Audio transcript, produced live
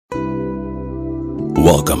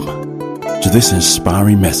Welcome to this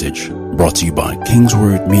inspiring message brought to you by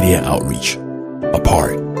Kingsword Media Outreach, a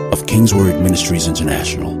part of Kingsword Ministries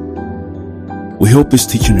International. We hope this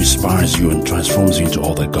teaching inspires you and transforms you into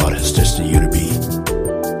all that God has destined you to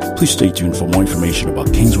be. Please stay tuned for more information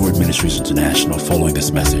about Kingsword Ministries International following this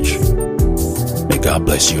message. May God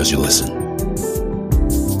bless you as you listen.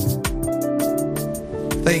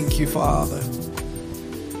 Thank you, Father.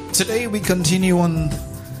 Today we continue on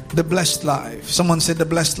the blessed life. Someone said the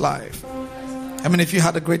blessed life. I mean, if you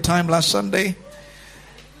had a great time last Sunday.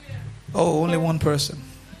 Oh, only one person.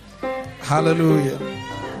 Hallelujah.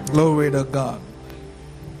 Glory to God.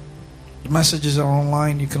 The messages are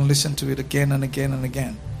online. You can listen to it again and again and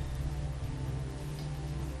again.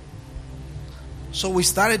 So we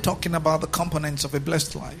started talking about the components of a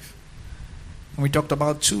blessed life. And we talked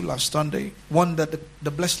about two last Sunday. One, that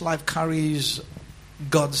the blessed life carries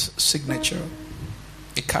God's signature.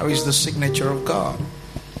 It carries the signature of God.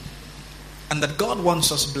 And that God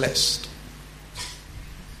wants us blessed.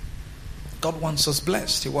 God wants us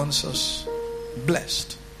blessed. He wants us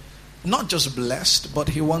blessed. Not just blessed, but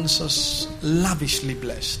He wants us lavishly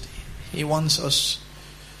blessed. He wants us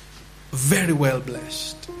very well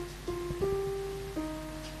blessed.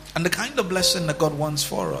 And the kind of blessing that God wants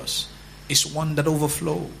for us is one that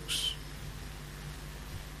overflows.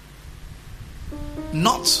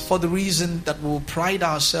 Not for the reason that we'll pride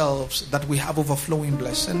ourselves that we have overflowing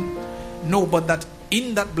blessing. No, but that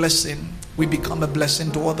in that blessing, we become a blessing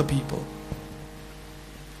to other people.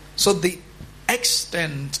 So the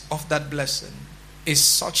extent of that blessing is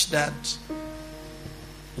such that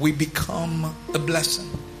we become a blessing.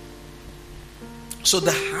 So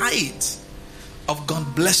the height of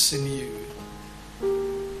God blessing you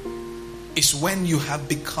is when you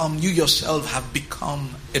yourself have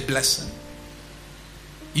become a blessing.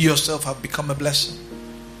 You yourself have become a blessing.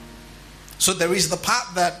 So there is the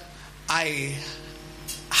part that I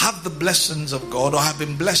have the blessings of God, or have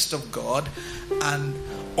been blessed of God, and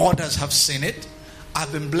others have seen it.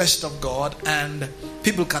 I've been blessed of God and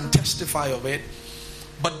people can testify of it.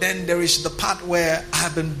 But then there is the part where I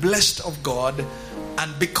have been blessed of God,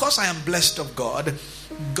 and because I am blessed of God,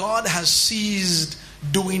 God has ceased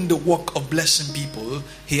doing the work of blessing people.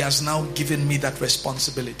 He has now given me that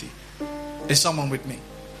responsibility. Is someone with me?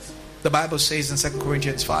 The Bible says in 2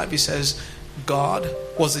 Corinthians 5, it says, God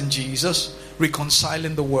was in Jesus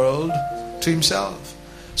reconciling the world to Himself.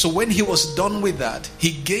 So when He was done with that, He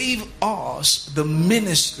gave us the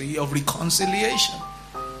ministry of reconciliation.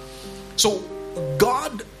 So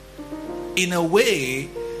God, in a way,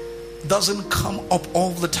 doesn't come up all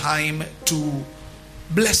the time to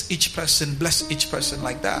bless each person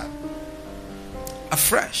like that,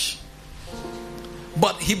 afresh.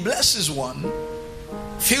 But He blesses one,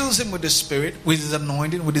 fills him with the Spirit, with His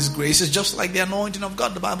anointing, with His grace. It's just like the anointing of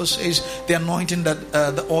God. The Bible says the anointing that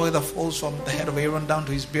the oil that falls from the head of Aaron down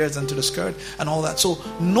to his beard and to the skirt and all that. So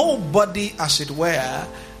nobody, as it were,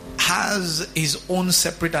 has his own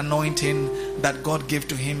separate anointing that God gave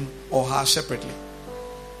to him or her separately.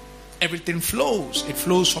 Everything flows. It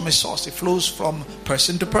flows from a source. It flows from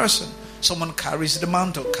person to person. Someone carries the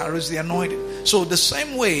mantle, carries the anointing. So the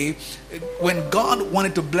same way, when God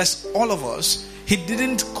wanted to bless all of us, He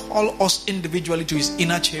didn't call us individually to His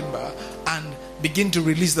inner chamber and begin to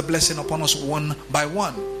release the blessing upon us one by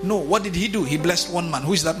one. No, what did He do? He blessed one man.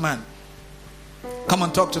 Who is that man? Come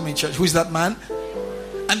and talk to me, church. Who is that man?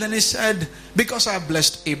 And then He said, because I have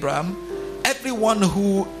blessed Abraham, everyone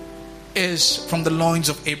who is from the loins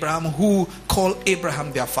of Abraham, who call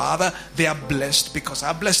Abraham their father, they are blessed because I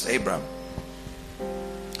have blessed Abraham.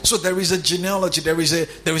 So there is a genealogy, there is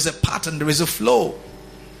a pattern, there is a flow.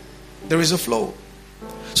 There is a flow.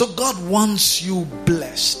 So God wants you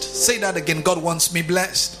blessed. Say that again. God wants me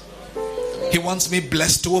blessed. He wants me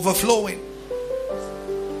blessed to overflowing.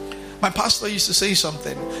 My pastor used to say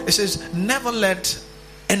something. He says, never let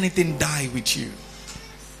anything die with you.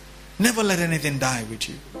 Never let anything die with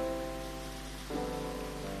you.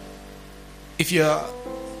 If you're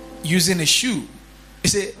using a shoe, he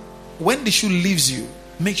said, when the shoe leaves you,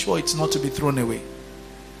 make sure it's not to be thrown away.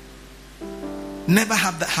 Never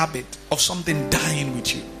have the habit of something dying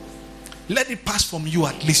with you. Let it pass from you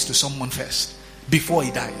at least to someone first before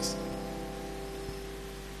it dies.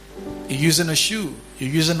 You're using a shoe,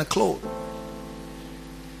 you're using a cloth.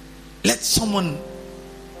 Let someone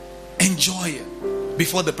enjoy it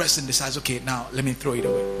before the person decides, okay, now let me throw it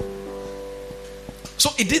away. So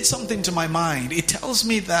it did something to my mind. It tells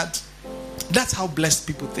me that that's how blessed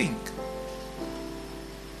people think.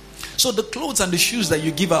 So the clothes and the shoes that you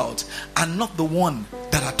give out are not the one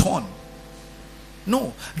that are torn.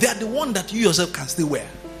 No, they are the one that you yourself can still wear.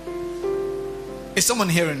 Is someone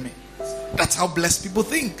hearing me? That's how blessed people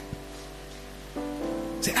think.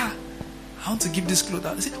 Say, I want to give this clothes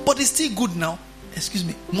out. Say, but it's still good now. Excuse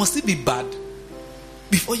me, must it be bad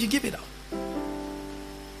before you give it out?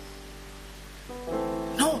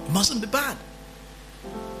 No, it mustn't be bad.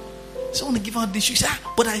 So I want to give out this shoe. Say,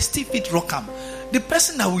 but I still fit rock 'em. The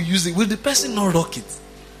person that will use it, will the person not rock it?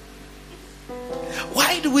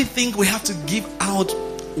 Why do we think we have to give out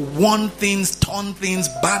one things, torn things,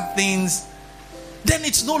 bad things? Then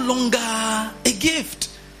it's no longer a gift.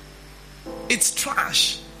 It's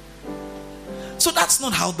trash. So that's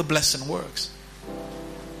not how the blessing works.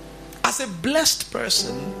 As a blessed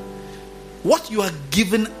person, what you are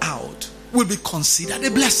giving out will be considered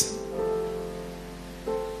a blessing.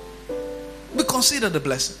 Be considered a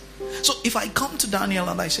blessing. So if I come to Daniel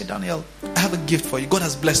and I say, Daniel, I have a gift for you. God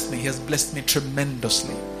has blessed me. He has blessed me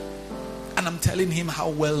tremendously. And I'm telling him how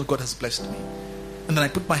well God has blessed me. And then I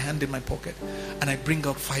put my hand in my pocket and I bring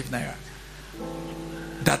out 5 naira.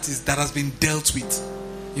 That has been dealt with.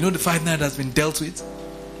 You know the 5 naira that's been dealt with?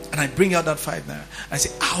 And I bring out that 5 naira. I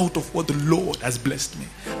say, out of what the Lord has blessed me,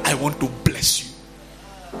 I want to bless you.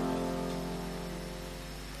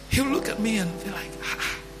 He'll look at me and be like,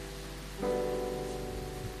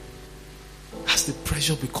 has the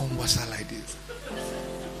pressure become worse like this?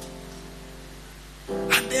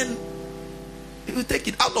 And then he will take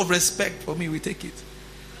it. Out of respect for me, we take it.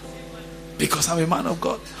 Because I'm a man of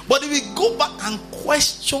God. But if we go back and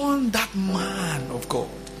question that man of God,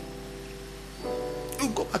 you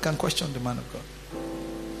go back and question the man of God.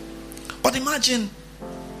 But imagine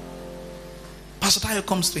Pastor Tayo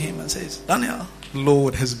comes to him and says, Daniel,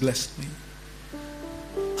 Lord has blessed me.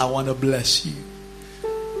 I want to bless you.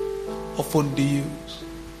 What phone do you use?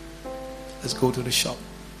 Let's go to the shop.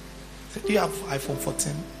 I said, do you have iPhone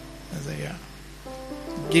 14? I said, yeah.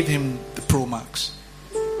 Give him the Pro Max.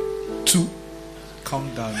 2.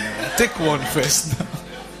 Calm down now. Take one first now.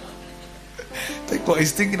 Take one.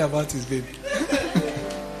 He's thinking about his baby.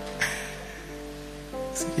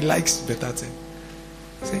 He likes better thing.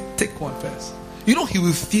 Say, take one first. You know, he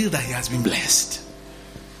will feel that he has been blessed.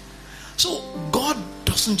 So God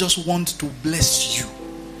doesn't just want to bless you.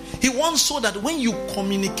 He wants so that when you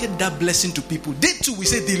communicate that blessing to people, they too will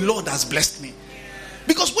say, the Lord has blessed me.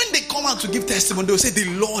 Because when they come out to give testimony, they will say,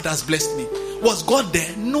 the Lord has blessed me. Was God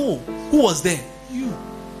there? No. Who was there? You.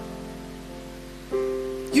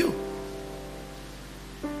 You.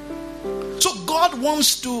 So God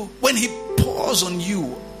wants to, when he pours on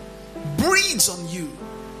you, breathes on you,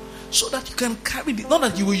 so that you can carry it. Not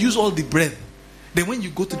that you will use all the breath. Then when you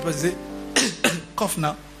go to the person, say, cough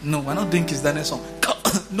now. No, we're not doing Kiss Daniel song.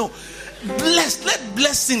 No. Let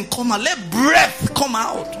blessing come out. Let breath come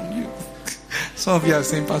out on you. Some of you are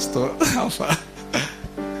saying, Pastor, how far?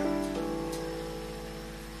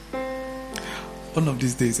 One of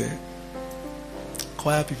these days,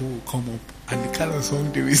 choir people will come up and the kind of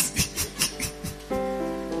song they will sing.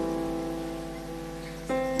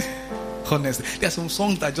 Honestly, there are some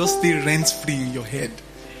songs that just stay rent-free in your head.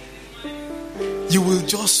 You will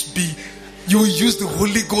just be, you will use the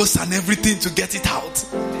Holy Ghost and everything to get it out.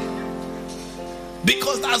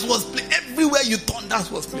 Because that's what's playing. Everywhere you turn,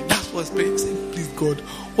 that's what's playing. That's what's playing. Say, please God,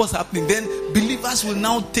 what's happening? Then believers will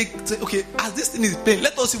now say, okay, as this thing is playing,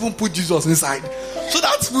 let us even put Jesus inside. So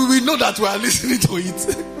that we will know that we are listening to it.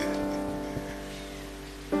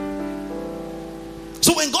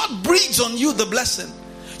 So when God breathes on you the blessing,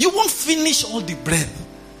 you won't finish all the breath.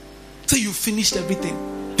 Say you finished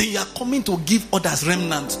everything. Then you are coming to give others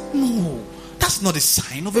remnant. No, that's not a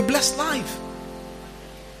sign of a blessed life.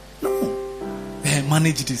 No.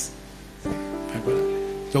 Manage this. My brother,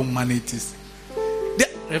 don't manage this. The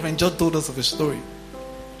Reverend John told us of a story.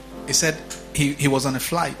 He said he was on a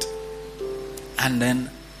flight, and then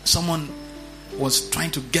someone was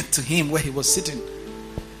trying to get to him where he was sitting,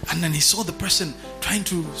 and then he saw the person trying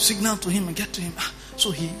to signal to him and get to him.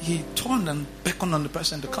 So he turned and beckoned on the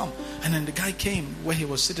person to come, and then the guy came where he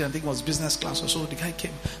was sitting. I think it was business class or so. The guy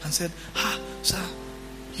came and said, sir,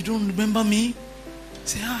 you don't remember me? He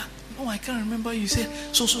said, no, I can't remember you. Said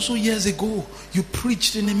so years ago you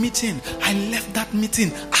preached in a meeting. I left that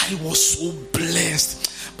meeting. I was so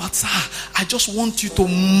blessed. But sir, I just want you to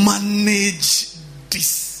manage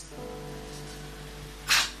this.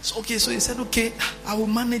 So he said, okay, I will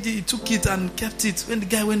manage it. He took it and kept it. When the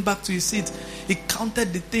guy went back to his seat, he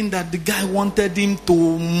counted the thing that the guy wanted him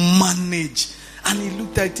to manage. And he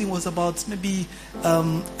looked at it, was about maybe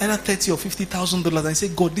either $30,000 or $50,000. And he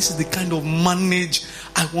said, God, this is the kind of manage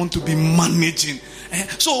I want to be managing.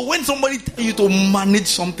 So when somebody tells you to manage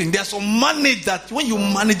something, there's some manage that when you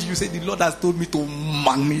manage, you say, the Lord has told me to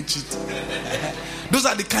manage it. Those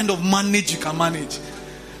are the kind of manage you can manage.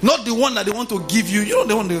 Not the one that they want to give you. You know,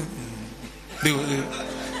 they want to.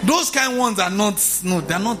 Those kind of ones are not. No,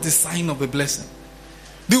 they are not the sign of a blessing.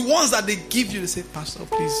 The ones that they give you, they say, Pastor,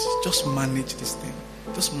 please just manage this thing.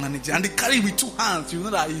 Just manage it. And they carry it with 2 hands. You know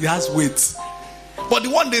that it has weight. But the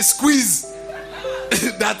one they squeeze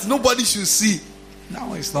that nobody should see,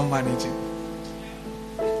 now it's not managing.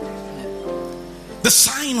 The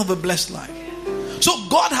sign of a blessed life. So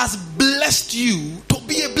God has blessed you to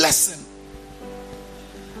be a blessing.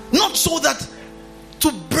 Not so that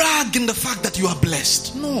to brag in the fact that you are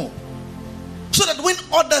blessed. No. So that when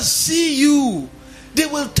others see you, they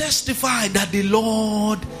will testify that the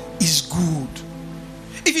Lord is good.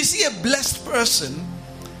 If you see a blessed person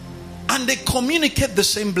and they communicate the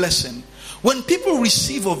same blessing, when people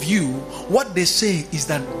receive of you, what they say is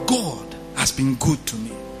that God has been good to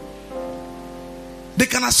me. They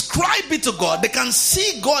can ascribe it to God. They can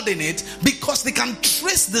see God in it because they can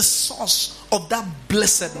trace the source of that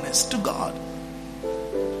blessedness to God.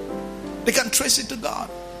 They can trace it to God.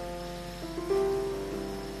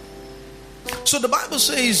 So the Bible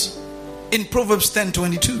says in Proverbs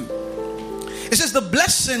 10:22, it says, the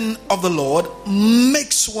blessing of the Lord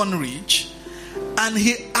makes one rich, and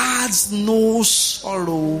he adds no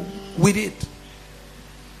sorrow with it.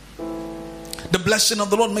 The blessing of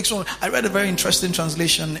the Lord makes one. I read a very interesting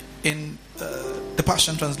translation in the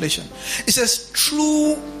Passion Translation. It says,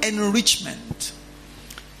 true enrichment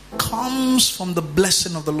comes from the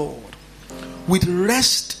blessing of the Lord, with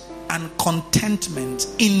rest and contentment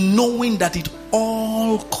in knowing that it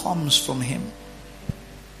all comes from him.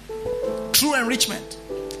 True enrichment,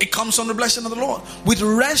 it comes from the blessing of the Lord, with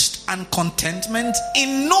rest and contentment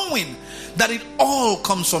in knowing that it all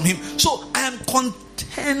comes from him. So I am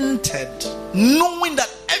contented knowing that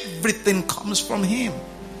everything comes from him.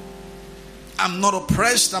 I'm not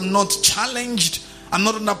oppressed, I'm not challenged, I'm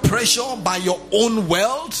not under pressure by your own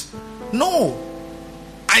wealth. No.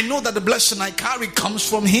 I know that the blessing I carry comes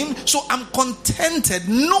from him, so I'm contented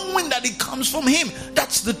knowing that it comes from him.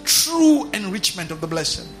 That's the true enrichment of the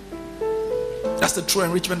blessing. That's the true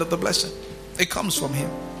enrichment of the blessing. It comes from him.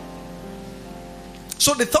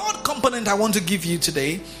 So the third component I want to give you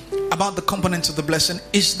today about the components of the blessing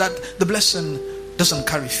is that the blessing doesn't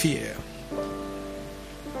carry fear.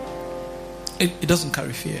 It doesn't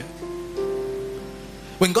carry fear.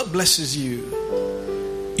 When God blesses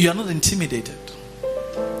you, you are not intimidated.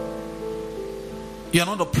 You are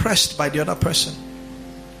not oppressed by the other person.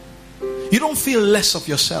 You don't feel less of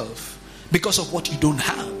yourself because of what you don't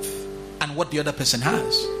have and what the other person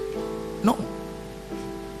has. No.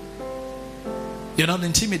 You're not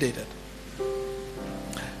intimidated.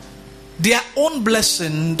 Their own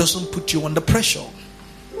blessing doesn't put you under pressure.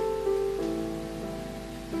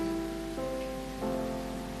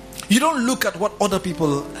 You don't look at what other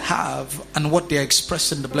people have and what they're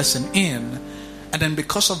expressing the blessing in, and then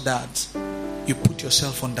because of that, you put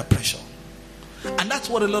yourself under pressure. And that's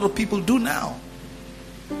what a lot of people do now.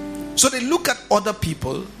 So they look at other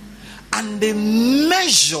people and they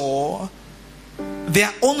measure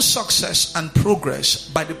their own success and progress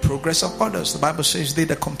by the progress of others. The Bible says they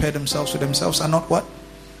that compare themselves with themselves are not what?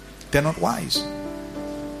 They're not wise.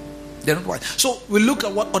 They're not wise. So we look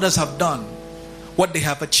at what others have done, what they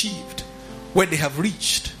have achieved, where they have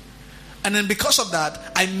reached. And then because of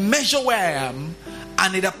that, I measure where I am,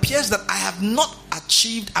 and it appears that I have not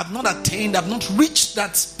achieved, I've not attained, I've not reached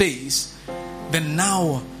that space. Then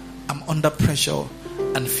now I'm under pressure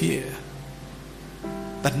and fear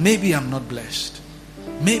that maybe I'm not blessed,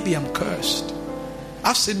 maybe I'm cursed.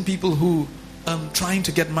 I've seen people who trying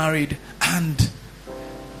to get married, and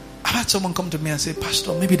I've had someone come to me and say,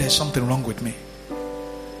 Pastor, maybe there's something wrong with me.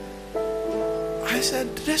 I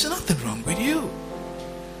said, there's nothing wrong with you.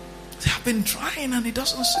 I've been trying and it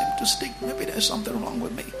doesn't seem to stick. Maybe there's something wrong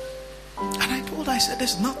with me. And I told her, I said,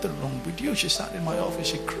 there's nothing wrong with you. She sat in my office,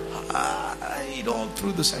 she cried all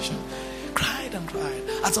through the session. Cried and cried.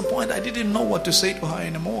 At some point, I didn't know what to say to her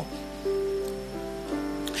anymore.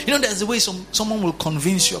 You know, there's a way someone will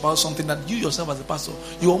convince you about something that you yourself as a pastor,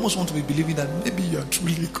 you almost want to be believing that maybe you're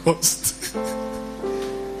truly cursed.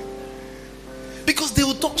 Because they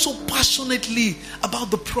will talk so passionately about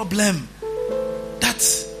the problem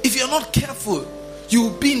that if you're not careful, you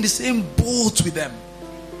will be in the same boat with them.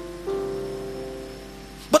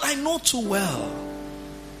 But I know too well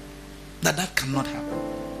that cannot happen.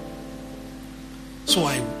 So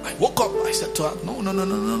I woke up, I said to her,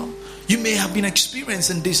 no. You may have been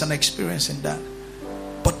experiencing this and experiencing that,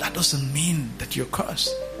 but that doesn't mean that you're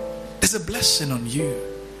cursed. There's a blessing on you.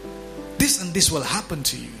 This and this will happen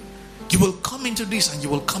to you. You will come into this and you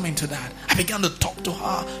will come into that. I began to talk to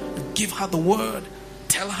her, give her the word.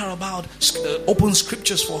 tell her about open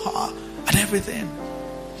scriptures for her and everything.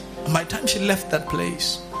 And by the time she left that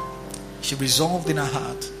place, she resolved in her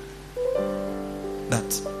heart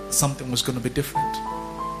that something was going to be different.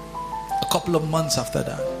 A couple of months after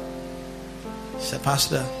that, she said,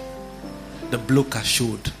 Pastor, the bloke has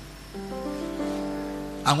showed.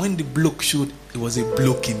 And when the bloke showed, it was a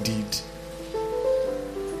bloke indeed.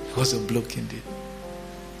 It was a bloke indeed.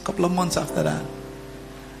 A couple of months after that,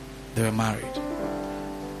 they were married.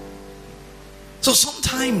 So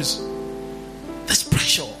sometimes there's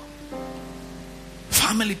pressure.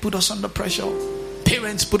 Family put us under pressure.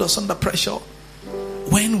 Parents put us under pressure.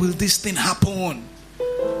 When will this thing happen?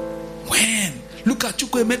 When? Look at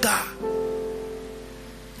Chukwuemeka.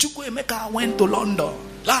 Chukwuemeka went to London.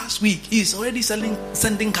 Last week, he's already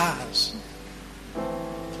sending cars.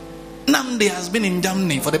 Nnamdi has been in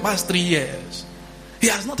Germany for the past 3 years. He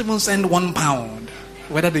has not even sent £1.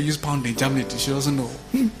 Whether they use pound in Germany, she doesn't know.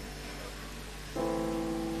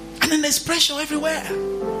 And then there's pressure everywhere.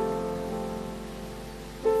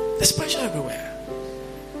 There's pressure everywhere.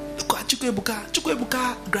 Look at Chukwuebuka.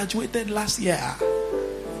 Chukwuebuka graduated last year.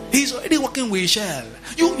 He's already working with Shell.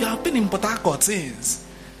 You have been in Port Harcourt since.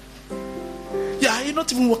 Yeah, you're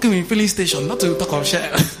not even working with filling station, not to talk of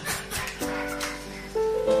Shell.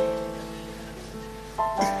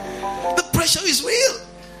 The pressure is real.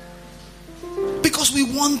 Because we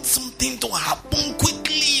want something to happen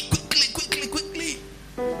quickly.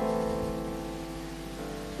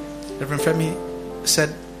 Reverend Femi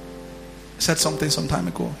said something some time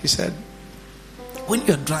ago. He said, when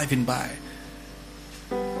you're driving by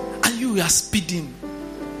and you are speeding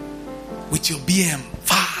with your BM,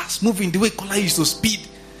 fast, moving the way Kola used to speed,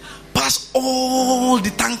 pass all the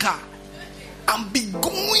tanker and be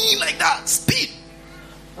going like that, speed.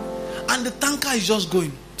 And the tanker is just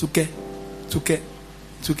going, Tuke.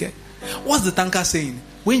 What's the tanker saying?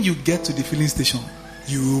 When you get to the filling station,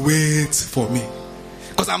 you wait for me.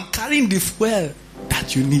 Because I'm carrying the fuel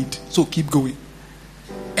that you need. So keep going.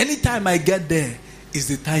 Anytime I get there is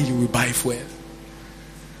the time you will buy fuel.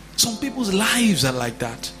 Some people's lives are like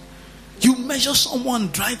that. You measure someone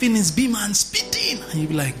driving his beamer and speeding, and you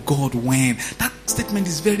be like, God, when? That statement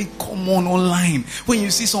is very common online. When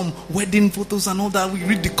you see some wedding photos and all that, we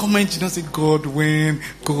read the comments, you don't say, God, when?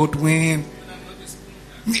 God, when?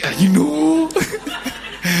 Yeah, you know.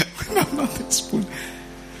 I'm not a spoon.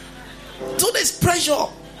 So there's pressure.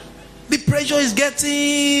 The pressure is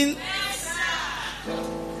getting.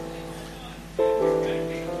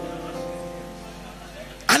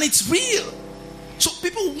 And it's real. So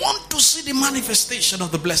people want to see the manifestation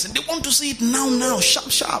of the blessing. They want to see it now,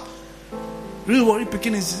 sharp. Real Worry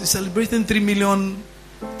Pekin is celebrating 3 million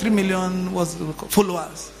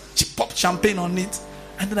followers. She popped champagne on it.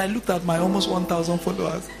 And then I looked at my almost 1,000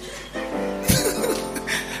 followers.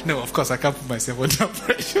 No, of course I can't put myself under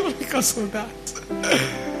pressure because of that.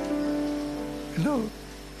 No.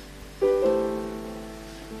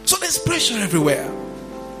 So there's pressure everywhere.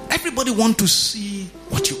 Everybody wants to see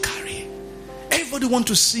what you carry. Everybody wants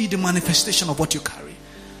to see the manifestation of what you carry.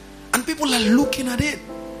 And people are looking at it.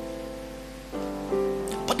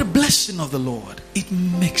 But the blessing of the Lord, it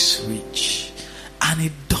makes rich. And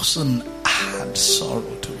it doesn't add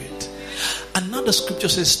sorrow to it. Another scripture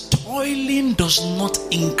says, toiling does not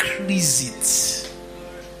increase it.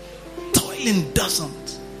 Toiling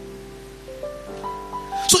doesn't.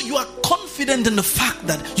 So you are confident in the fact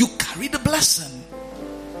that you carry the blessing.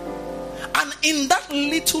 And in that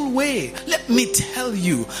little way, let me tell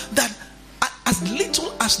you that as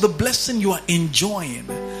little as the blessing you are enjoying,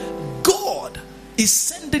 God is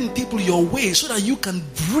sending people your way so that you can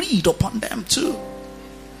breathe upon them too.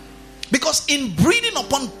 Because in breathing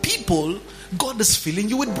upon people, God is filling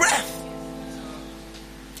you with breath.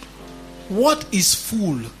 What is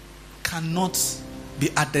full cannot be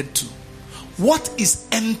added to. What is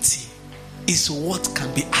empty is what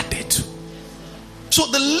can be added to. So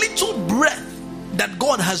the little breath that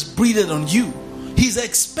God has breathed on you, He's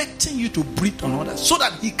expecting you to breathe on others so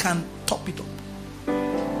that He can top it up.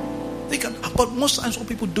 But most times what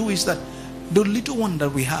people do is that the little one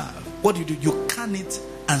that we have, what do? You can it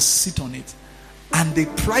and sit on it. And they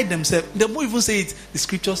pride themselves. They won't even say it. The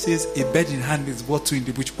scripture says a bird in hand is worth two in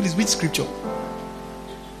the bush. Please, which scripture?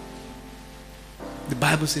 The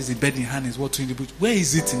Bible says a bird in hand is worth two in the bush. Where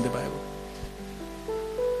is it in the Bible?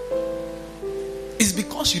 It's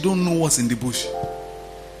because you don't know what's in the bush.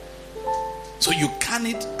 So you can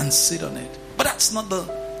it and sit on it. But that's not the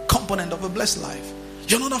component of a blessed life.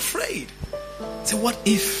 You're not afraid. Say, what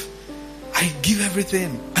if I give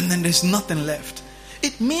everything and then there's nothing left?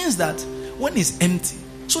 It means that when it's empty,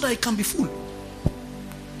 so that it can be full.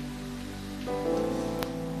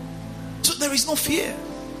 there is no fear.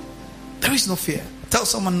 There is no fear. Tell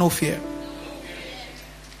someone, no fear.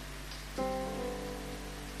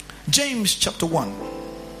 James chapter 1.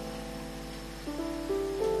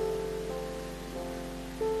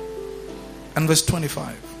 And verse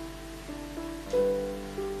 25.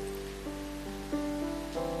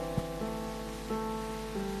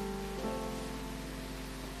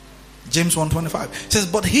 James 1:25 says,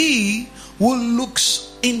 but he who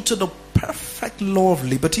looks into the perfect law of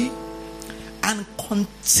liberty and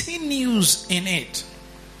continues in it,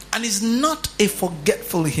 and is not a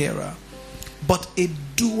forgetful hearer, but a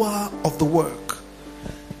doer of the work,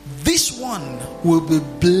 this one will be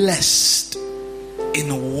blessed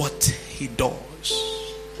in what he does.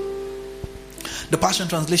 The Passion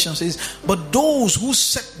Translation says, but those who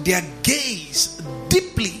set their gaze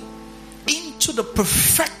deeply into the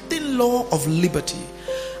perfecting law of liberty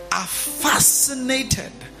are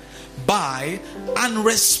fascinated by and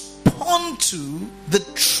respond to the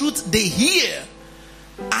truth they hear,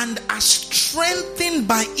 and are strengthened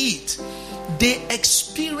by it. They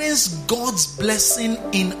experience God's blessing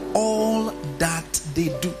in all that they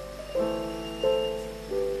do.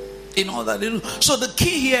 In all that they do. So the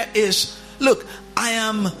key here is, look, I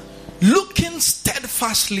am looking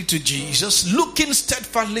steadfastly to Jesus, looking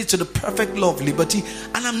steadfastly to the perfect law of liberty,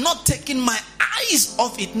 and I'm not taking my eyes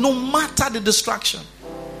off it, no matter the distraction.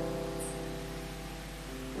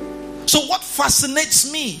 So what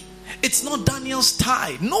fascinates me, it's not Daniel's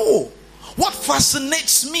tie. No. What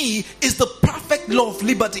fascinates me is the perfect law of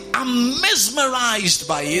liberty. I'm mesmerized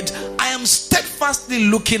by it. I am steadfastly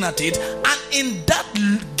looking at it. And in that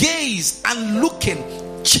gaze and looking,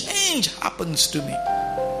 change happens to me.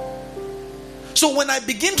 So when I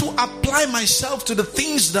begin to apply myself to the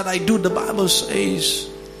things that I do, the Bible says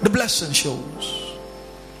the blessing shows.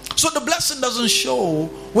 So the blessing doesn't show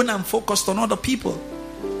when I'm focused on other people.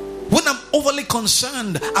 When I'm overly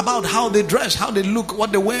concerned about how they dress, how they look,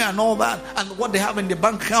 what they wear and all that, and what they have in their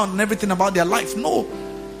bank account and everything about their life. No.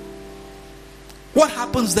 What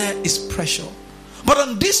happens there is pressure. But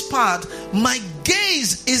on this part, my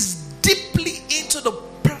gaze is deeply into the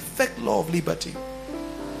perfect law of liberty.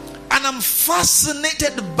 And I'm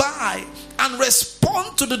fascinated by and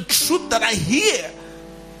respond to the truth that I hear.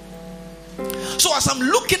 So as I'm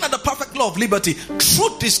looking at the perfect law of liberty,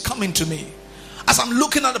 truth is coming to me. As I'm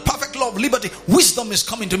looking at the perfect law of liberty, wisdom is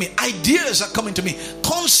coming to me. Ideas are coming to me.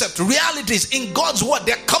 Concepts, realities in God's word,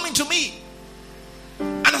 they're coming to me.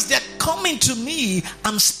 And as they're coming to me,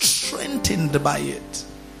 I'm strengthened by it.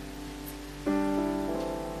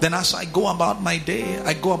 Then as I go about my day,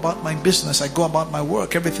 I go about my business, I go about my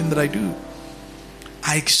work, everything that I do,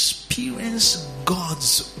 I experience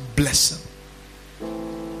God's blessing.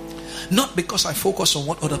 Not because I focus on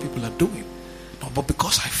what other people are doing, no, but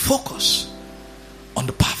because I focus on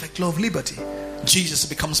the perfect law of liberty. Jesus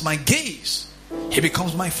becomes my gaze. He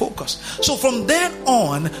becomes my focus. So from then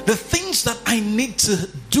on, the things that I need to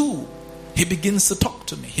do, He begins to talk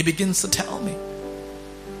to me. He begins to tell me.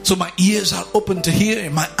 So my ears are open to hear,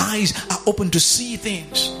 my eyes are open to see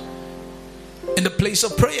things. In the place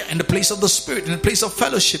of prayer, in the place of the Spirit, in the place of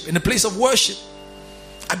fellowship, in the place of worship,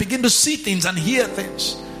 I begin to see things and hear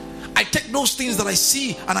things. I take those things that I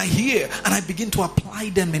see and I hear and I begin to apply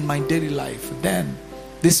them in my daily life. Then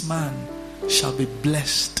this man shall be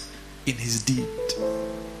blessed in his deed.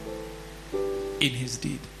 In his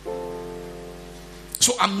deed.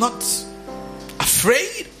 So I'm not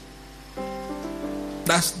afraid.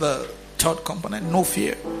 That's the third component. No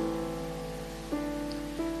fear.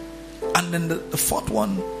 And then the fourth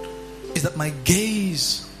one is that my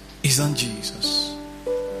gaze is on Jesus.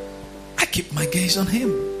 I keep my gaze on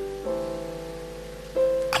Him.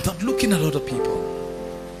 I'm not looking at other people.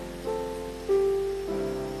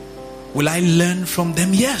 Will I learn from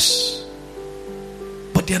them? Yes.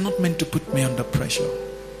 But they are not meant to put me under pressure.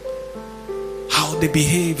 How they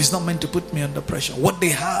behave is not meant to put me under pressure. What they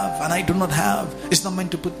have and I do not have is not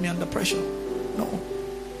meant to put me under pressure. No.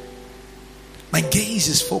 My gaze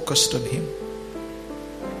is focused on Him.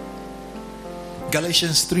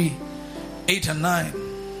 Galatians 3:8 and 9.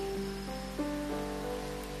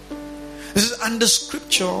 This is, and the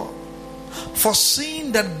scripture,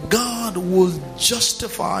 foreseeing that God will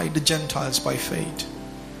justify the Gentiles by faith,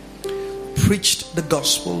 preached the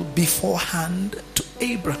gospel beforehand to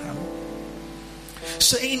Abraham,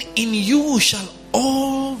 saying, in you shall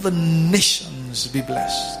all the nations be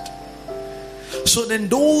blessed. So then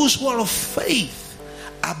those who are of faith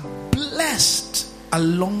are blessed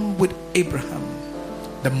along with Abraham,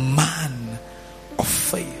 the man of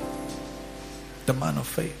faith. The man of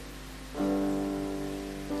faith.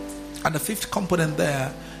 And the fifth component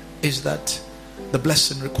there is that the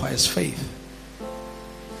blessing requires faith.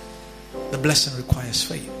 The blessing requires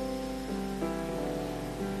faith.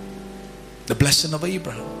 The blessing of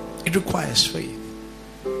Abraham, it requires faith.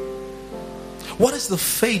 What is the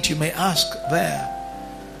faith, you may ask, there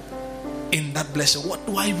in that blessing? What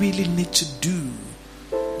do I really need to do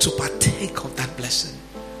to partake of that blessing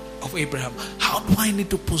of Abraham? How do I need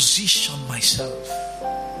to position myself?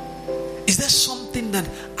 Is there something that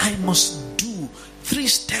I must do? 3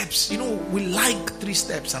 steps. We like 3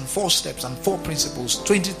 steps and 4 steps and 4 principles,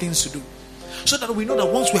 20 things to do. So that we know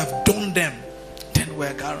that once we have done them, then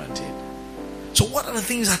we're guaranteed. So what are the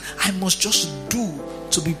things that I must just do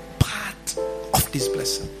to be part of this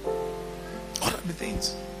blessing? What are the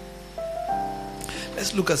things?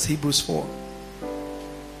 Let's look at Hebrews 4.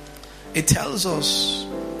 It tells us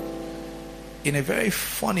in a very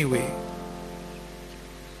funny way.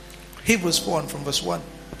 Hebrews 4 and from verse 1.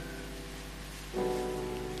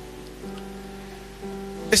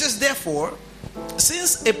 It says, therefore,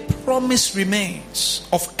 since a promise remains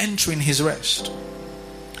of entering his rest,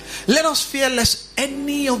 let us fear lest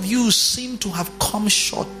any of you seem to have come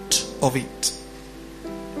short of it.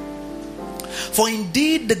 For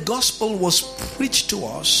indeed the gospel was preached to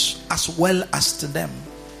us as well as to them.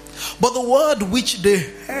 But the word which they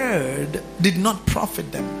heard did not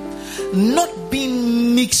profit them, not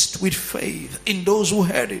being mixed with faith in those who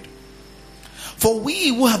heard it. For we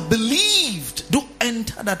who have believed do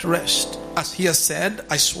enter that rest, as he has said,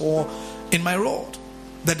 I swore in my Lord,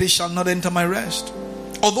 that they shall not enter my rest,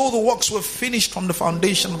 although the works were finished from the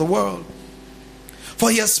foundation of the world. For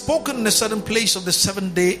he has spoken in a certain place of the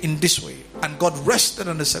 7th day in this way, and God rested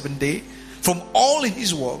on the 7th day from all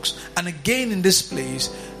his works, and again in this place,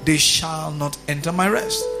 they shall not enter my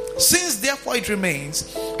rest. Since therefore it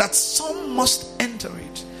remains that some must enter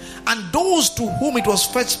it, and those to whom it was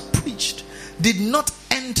first preached did not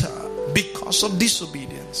enter because of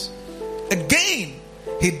disobedience. Again,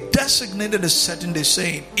 he designated a certain day,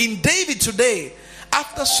 saying, in David today,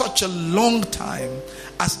 after such a long time,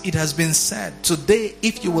 as it has been said, today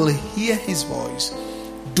if you will hear his voice,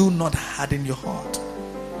 do not harden your heart.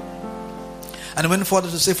 And he went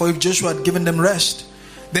further to say, for if Joshua had given them rest,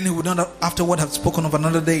 then he would not afterward have spoken of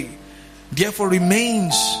another day. Therefore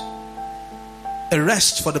remains a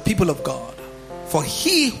rest for the people of God. For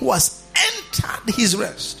he who has entered his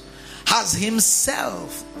rest has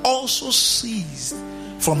himself also ceased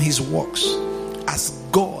from his works, as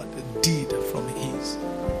God did from his.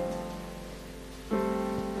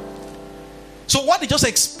 So what he just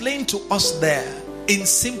explained to us there, in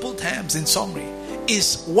simple terms, in summary,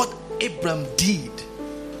 is what Abraham did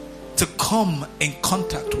to come in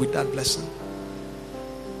contact with that blessing.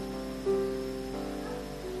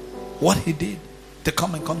 What he did to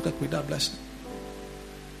come in contact with that blessing.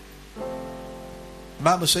 The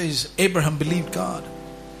Bible says Abraham believed God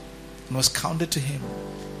and was counted to him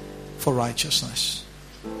for righteousness.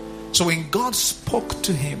 So when God spoke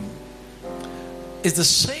to him, it's the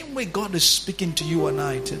same way God is speaking to you and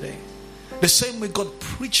I today. The same way God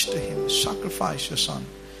preached to him, sacrifice your son,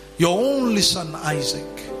 your only son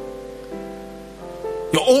Isaac,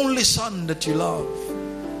 your only son that you love,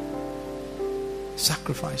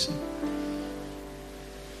 sacrifice him.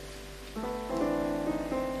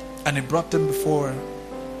 And he brought them before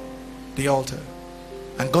the altar.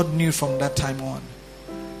 And God knew from that time on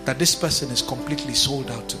that this person is completely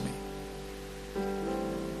sold out to me.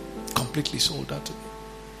 Completely sold out to me.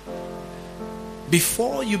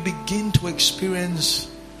 Before you begin to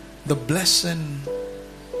experience the blessing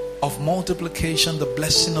of multiplication, the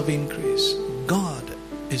blessing of increase, God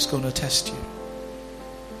is going to test you.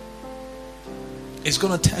 It's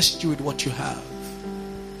going to test you with what you have,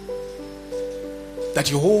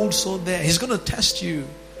 that you hold so dear. He's going to test you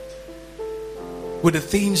with the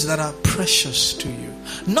things that are precious to you.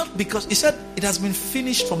 Not because, he said, it has been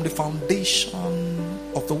finished from the foundation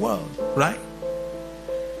of the world, right?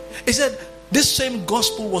 He said, this same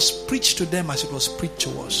gospel was preached to them as it was preached to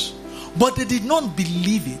us. But they did not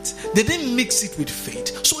believe it. They didn't mix it with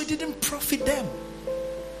faith. So it didn't profit them.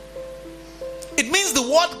 It means the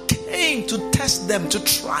word came to test them, to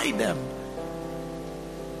try them.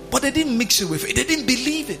 But they didn't mix it with it. They didn't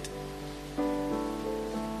believe it.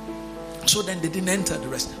 So then they didn't enter the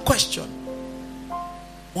rest. Question: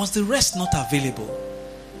 was the rest not available?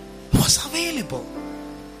 Was available.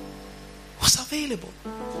 Was available.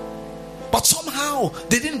 But somehow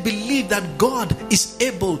they didn't believe that God is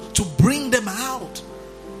able to bring them out.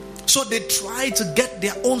 So they tried to get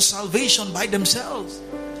their own salvation by themselves.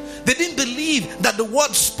 They didn't believe that the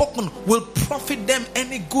word spoken will profit them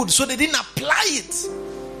any good. So they didn't apply it.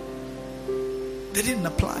 They didn't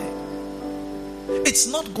apply it. It's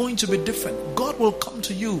not going to be different. God will come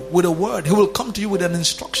to you with a word. He will come to you with an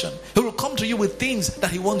instruction. He will come to you with things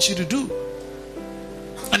that He wants you to do.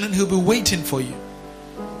 And then He'll be waiting for you.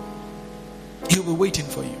 He'll be waiting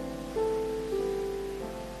for you.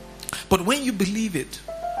 But when you believe it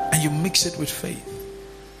and you mix it with faith,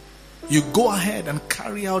 you go ahead and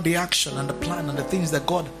carry out the action and the plan and the things that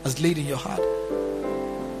God has laid in your heart.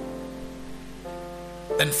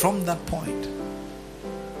 And from that point,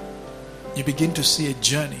 you begin to see a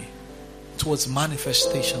journey towards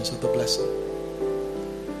manifestations of the blessing.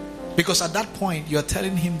 Because at that point, you're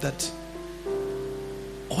telling Him that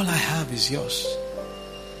all I have is yours.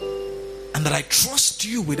 And that I trust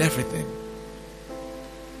you with everything.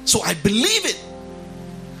 So I believe it.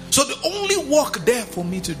 So the only work there for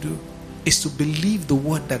me to do is to believe the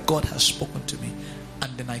word that God has spoken to me.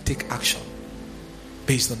 And then I take action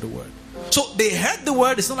based on the word. So they heard the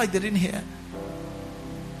word. It's not like they didn't hear.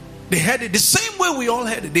 They heard it the same way we all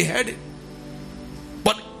heard it. They heard it.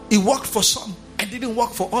 But it worked for some and didn't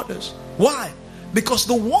work for others. Why? Because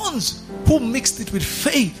the ones who mixed it with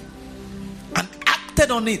faith and acted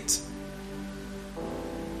on it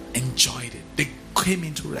enjoyed it. They came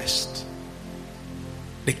into rest.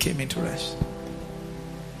 They came into rest.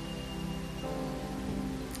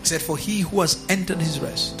 He said, for he who has entered his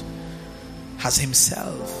rest has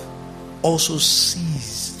himself also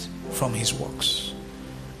ceased from his works,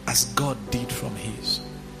 as God did from his.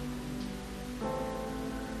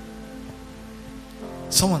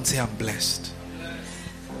 Someone say, I'm blessed.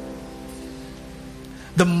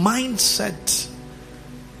 The mindset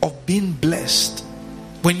of being blessed,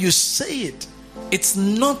 when you say it, it's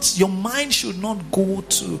not, your mind should not go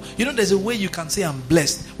to, there's a way you can say I'm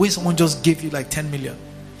blessed when someone just gave you like 10 million.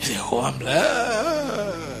 You say, oh, I'm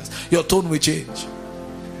blessed. Your tone will change.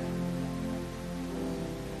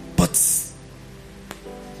 But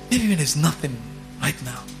maybe when there's nothing right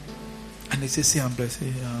now, and they say I'm blessed.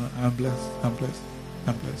 Say, I'm blessed. I'm blessed.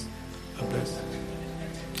 I'm blessed. I'm blessed.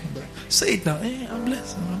 I'm blessed. Say it now. Hey, I'm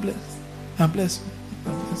blessed. I'm blessed. I'm blessed.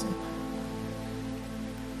 I'm blessed.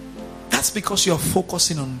 That's because you're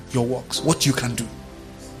focusing on your works, what you can do.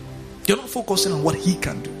 You're not focusing on what He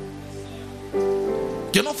can do.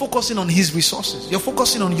 You're not focusing on His resources. You're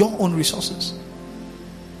focusing on your own resources.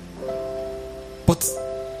 But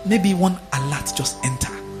maybe one alert just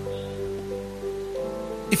enter.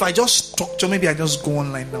 If I just structure, maybe I just go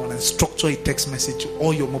online now and structure a text message to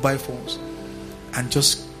all your mobile phones and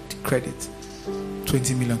just credit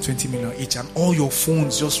 20 million each, and all your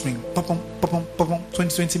phones just ring, pop,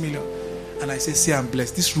 20 million. And I say I'm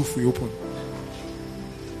blessed. This roof will open.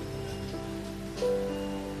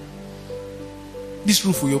 This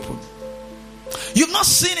roof will open. You've not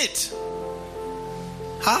seen it.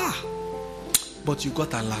 But you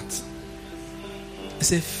got alert. I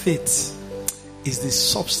say faith is the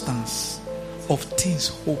substance of things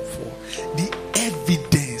hoped for, the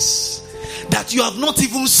evidence that you have not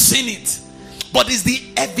even seen it, but is the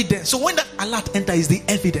evidence. So when that alert enters, is the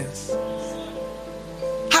evidence.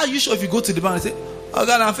 How are you sure if you go to the bank and say, oh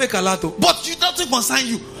God, I'm fake alert, but you doesn't concern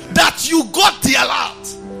you that you got the alert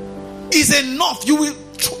is enough. You will,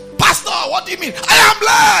 Pastor, what do you mean? I am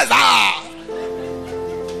blessed.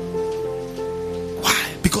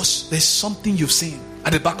 Why? Because there's something you've seen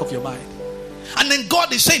at the back of your mind. And then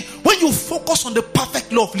God is saying, when you focus on the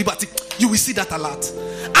perfect law of liberty, you will see that alert.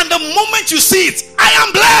 And the moment you see it, I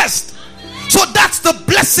am blessed. So that's the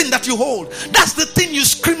blessing that you hold. That's the thing you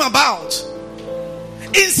scream about.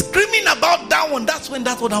 In screaming about that one, that's when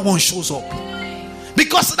that one shows up.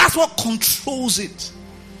 Because that's what controls it.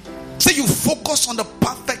 So you focus on the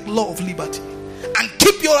perfect law of liberty and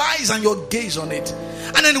keep your eyes and your gaze on it.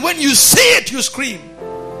 And then when you see it, you scream.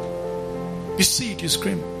 You see it, you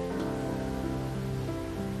scream.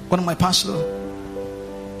 One of my pastors,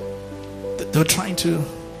 they were trying to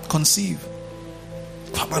conceive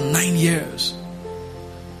for about 9 years.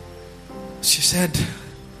 She said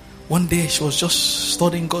one day she was just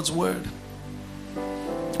studying God's word,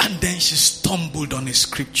 and then she stumbled on a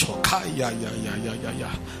scripture.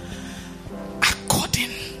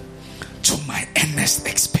 According to my earnest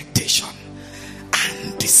expectation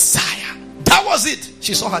and desire. That was it.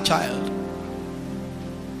 She saw her child.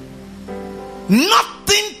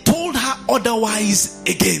 Nothing told her otherwise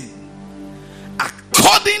again.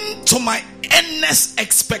 According to my earnest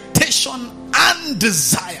expectation and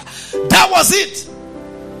desire. That was it.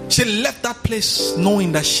 She left that place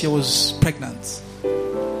knowing that she was pregnant.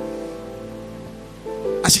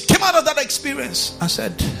 And she came out of that experience and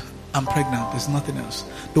said, I'm pregnant. There's nothing else.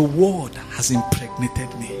 The word has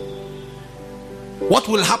impregnated me. What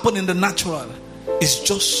will happen in the natural is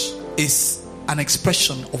just an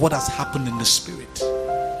expression of what has happened in the spirit.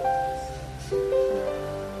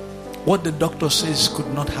 What the doctor says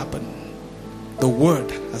could not happen, the word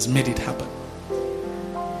has made it happen.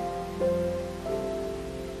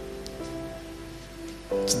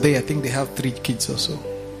 Today I think they have 3 kids or so.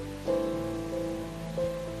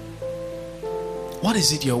 What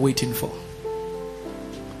is it you're waiting for?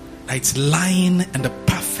 It's lying in the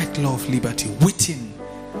perfect law of liberty, waiting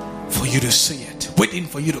for you to see it, waiting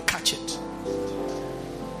for you to catch it,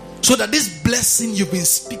 so that this blessing you've been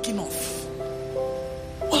speaking of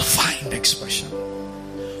will find expression,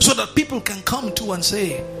 so that people can come to and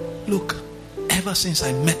say, look, ever since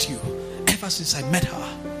I met you, ever since I met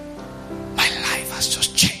her, my life has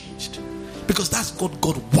just changed. Because that's what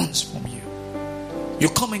God wants from you. You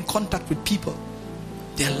come in contact with people,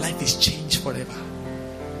 their life is changed forever.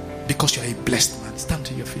 Because you are a blessed man. Stand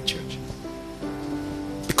to your feet, church.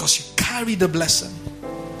 Because you carry the blessing.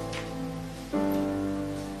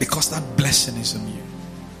 Because that blessing is in you.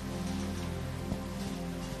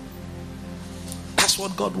 That's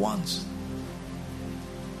what God wants.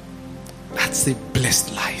 That's a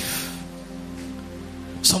blessed life.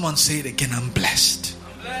 Someone say it again, I'm blessed.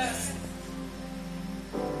 I'm blessed.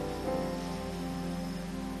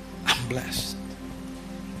 I'm blessed.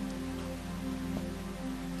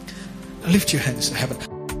 Lift your hands to heaven.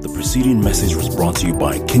 The preceding message was brought to you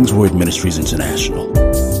by Kingsword Ministries International.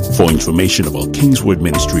 For information about Kingsword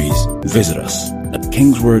Ministries, visit us at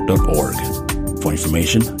kingsword.org for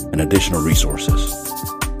information and additional resources.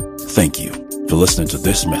 Thank you for listening to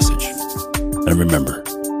this message. And remember,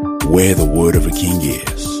 where the word of a king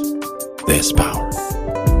is, there's power.